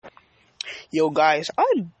Yo, guys,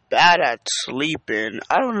 I'm bad at sleeping.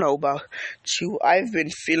 I don't know about you. I've been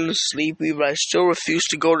feeling sleepy, but I still refuse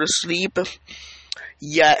to go to sleep.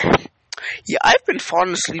 Yeah, yeah, I've been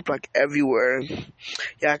falling asleep like everywhere.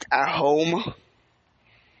 Yeah, like at home.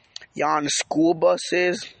 Yeah, on the school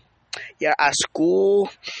buses. Yeah, at school.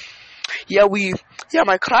 Yeah,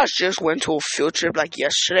 my class just went to a field trip like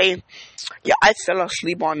yesterday. Yeah, I fell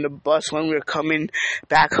asleep on the bus when we were coming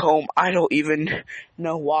back home. I don't even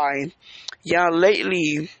know why. Yeah,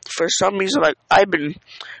 lately, for some reason, like, I've been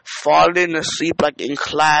falling asleep, like, in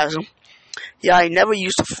class. Yeah, I never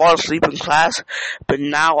used to fall asleep in class, but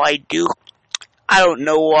now I do. I don't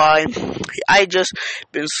know why. I just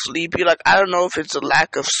been sleepy. Like, I don't know if it's a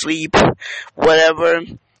lack of sleep, whatever.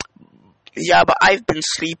 Yeah, but I've been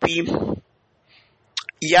sleepy.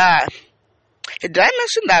 Yeah. Did I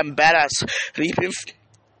mention that I'm bad at sleeping?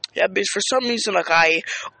 Yeah, but for some reason, like, I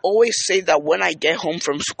always say that when I get home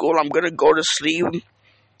from school, I'm gonna go to sleep.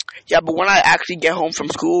 Yeah, but when I actually get home from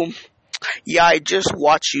school, yeah, I just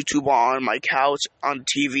watch YouTube on my couch on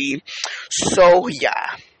TV. So, yeah,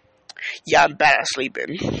 I'm bad at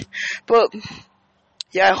sleeping. But,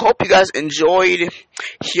 yeah, I hope you guys enjoyed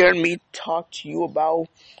hearing me talk to you about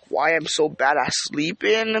why I'm so bad at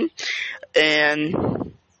sleeping.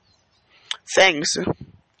 And thanks.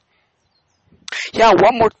 Yeah,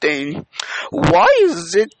 one more thing. Why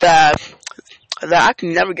is it that I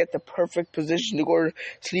can never get the perfect position to go to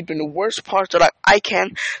sleep? And the worst part is that I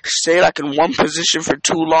can't stay like in one position for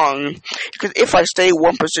too long. Because if I stay in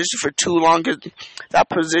one position for too long, that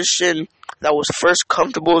position that was first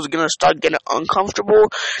comfortable is gonna start getting uncomfortable.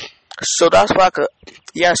 So that's why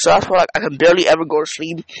I can barely ever go to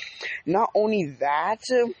sleep. Not only that,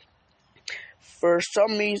 for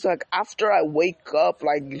some reason, like after I wake up,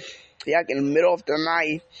 like in the middle of the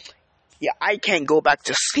night, yeah, I can't go back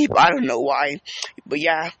to sleep. I don't know why. But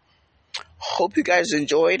yeah, hope you guys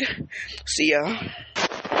enjoyed. See ya.